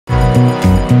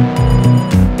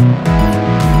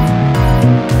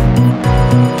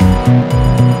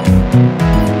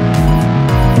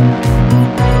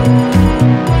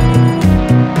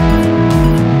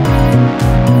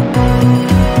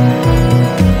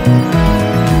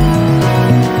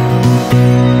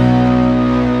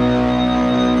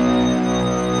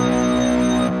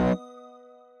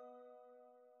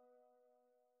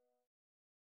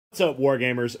What's up,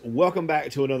 Wargamers? Welcome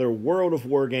back to another World of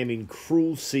Wargaming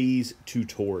Cruel Seas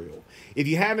tutorial. If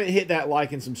you haven't hit that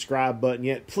like and subscribe button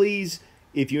yet, please,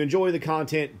 if you enjoy the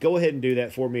content, go ahead and do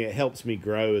that for me. It helps me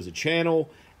grow as a channel,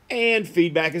 and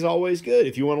feedback is always good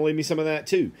if you want to leave me some of that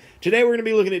too. Today we're going to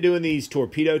be looking at doing these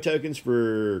torpedo tokens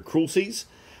for Cruel Seas.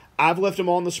 I've left them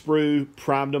on the sprue,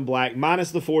 primed them black, minus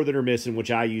the 4 that are missing,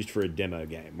 which I used for a demo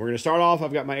game. We're going to start off,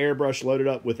 I've got my airbrush loaded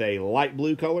up with a light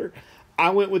blue color. I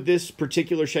went with this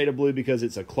particular shade of blue because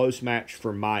it's a close match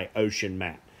for my ocean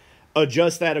matte.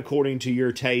 Adjust that according to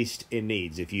your taste and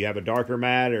needs. If you have a darker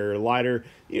matte or lighter,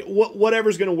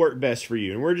 whatever's going to work best for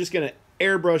you. And we're just going to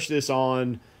airbrush this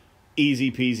on,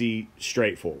 easy peasy,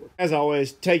 straightforward. As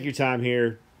always, take your time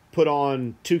here. Put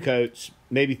on 2 coats,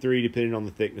 maybe 3, depending on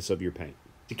the thickness of your paint.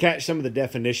 To catch some of the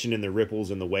definition and the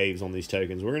ripples and the waves on these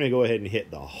tokens, we're going to go ahead and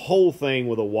hit the whole thing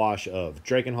with a wash of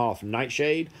Drakenhof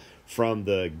Nightshade from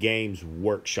the Games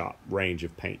Workshop range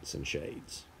of paints and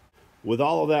shades. With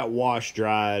all of that wash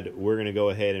dried, we're going to go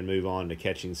ahead and move on to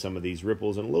catching some of these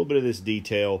ripples and a little bit of this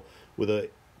detail with a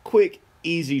quick,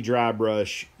 easy dry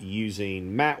brush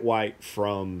using matte white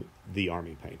from the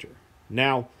Army Painter.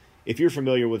 Now, if you're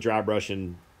familiar with dry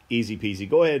brushing, easy peasy,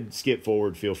 go ahead, skip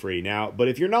forward, feel free. Now, but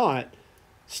if you're not,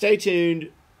 stay tuned.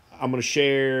 I'm going to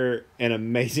share an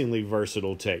amazingly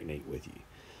versatile technique with you.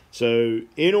 So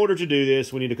in order to do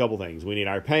this, we need a couple things. We need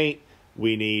our paint.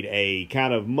 We need a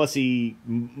kind of mussy,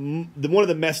 one of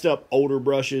the messed up older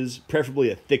brushes, preferably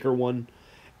a thicker one.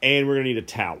 And we're going to need a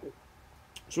towel.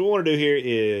 So what we want to do here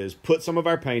is put some of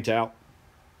our paint out.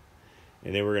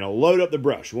 And then we're going to load up the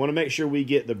brush. We want to make sure we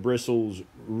get the bristles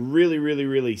really, really,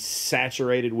 really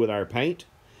saturated with our paint.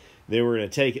 Then we're going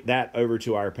to take that over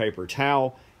to our paper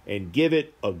towel and give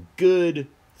it a good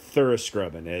thorough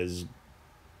scrubbing. As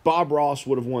Bob Ross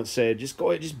would have once said, just go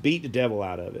ahead, just beat the devil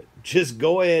out of it. Just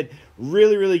go ahead,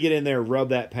 really, really get in there, rub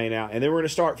that paint out. And then we're going to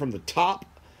start from the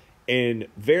top and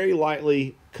very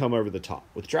lightly come over the top.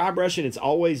 With dry brushing, it's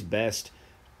always best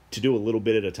to do a little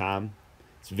bit at a time.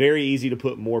 It's very easy to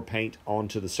put more paint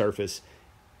onto the surface.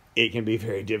 It can be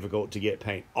very difficult to get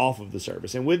paint off of the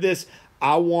surface. And with this,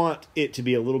 I want it to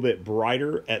be a little bit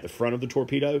brighter at the front of the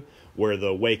torpedo where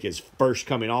the wake is first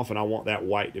coming off, and I want that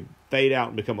white to fade out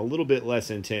and become a little bit less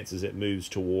intense as it moves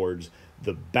towards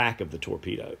the back of the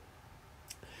torpedo.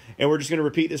 And we're just going to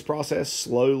repeat this process,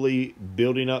 slowly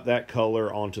building up that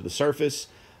color onto the surface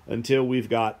until we've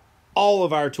got all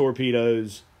of our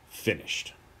torpedoes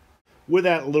finished. With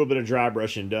that little bit of dry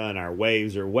brushing done, our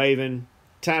waves are waving.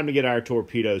 Time to get our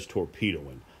torpedoes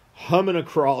torpedoing, humming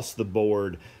across the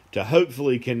board to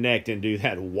hopefully connect and do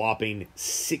that whopping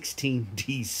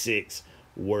 16d6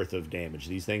 worth of damage.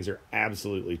 These things are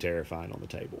absolutely terrifying on the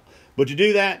table. But to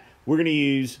do that, we're going to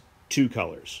use 2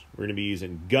 colors. We're going to be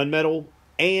using gunmetal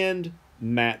and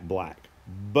matte black,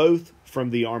 both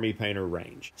from the Army Painter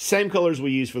range. Same colors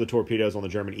we use for the torpedoes on the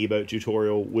German E-boat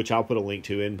tutorial, which I'll put a link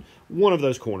to in one of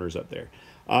those corners up there.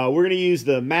 We're going to use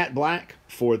the matte black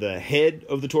for the head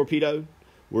of the torpedo.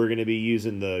 We're going to be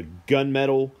using the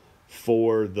gunmetal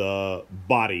for the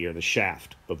body or the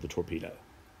shaft of the torpedo.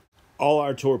 All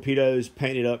our torpedoes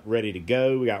painted up, ready to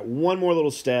go. We got one more little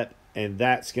step, and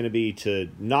that's going to be to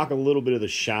knock a little bit of the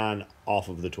shine off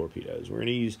of the torpedoes. We're going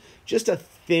to use just a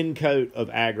thin coat of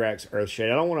Agrax Earthshade.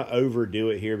 I don't want to overdo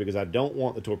it here because I don't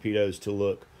want the torpedoes to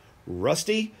look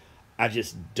rusty. I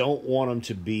just don't want them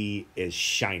to be as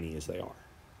shiny as they are.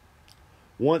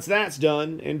 Once that's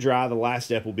done and dry, the last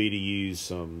step will be to use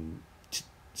some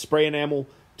spray enamel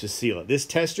to seal it. This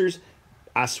Testors,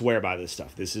 I swear by this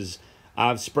stuff.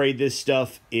 I've sprayed this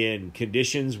stuff in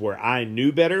conditions where I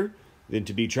knew better than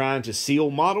to be trying to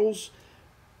seal models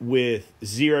with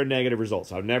 0 negative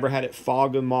results. I've never had it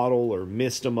fog a model or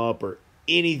mist them up or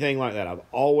anything like that. I've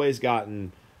always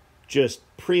gotten just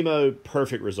primo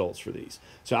perfect results for these.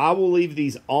 So I will leave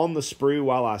these on the sprue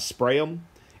while I spray them.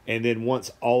 And then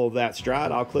once all of that's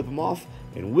dried, I'll clip them off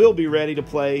and we'll be ready to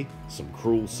play some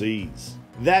Cruel Seas.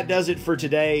 That does it for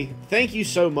today. Thank you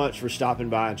so much for stopping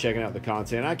by and checking out the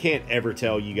content. I can't ever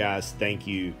tell you guys thank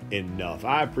you enough.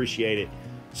 I appreciate it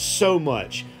so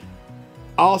much.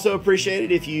 I also appreciate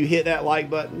it if you hit that like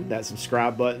button, that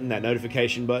subscribe button, that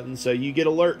notification button, so you get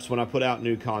alerts when I put out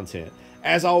new content.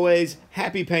 As always,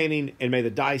 happy painting, and may the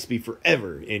dice be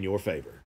forever in your favor.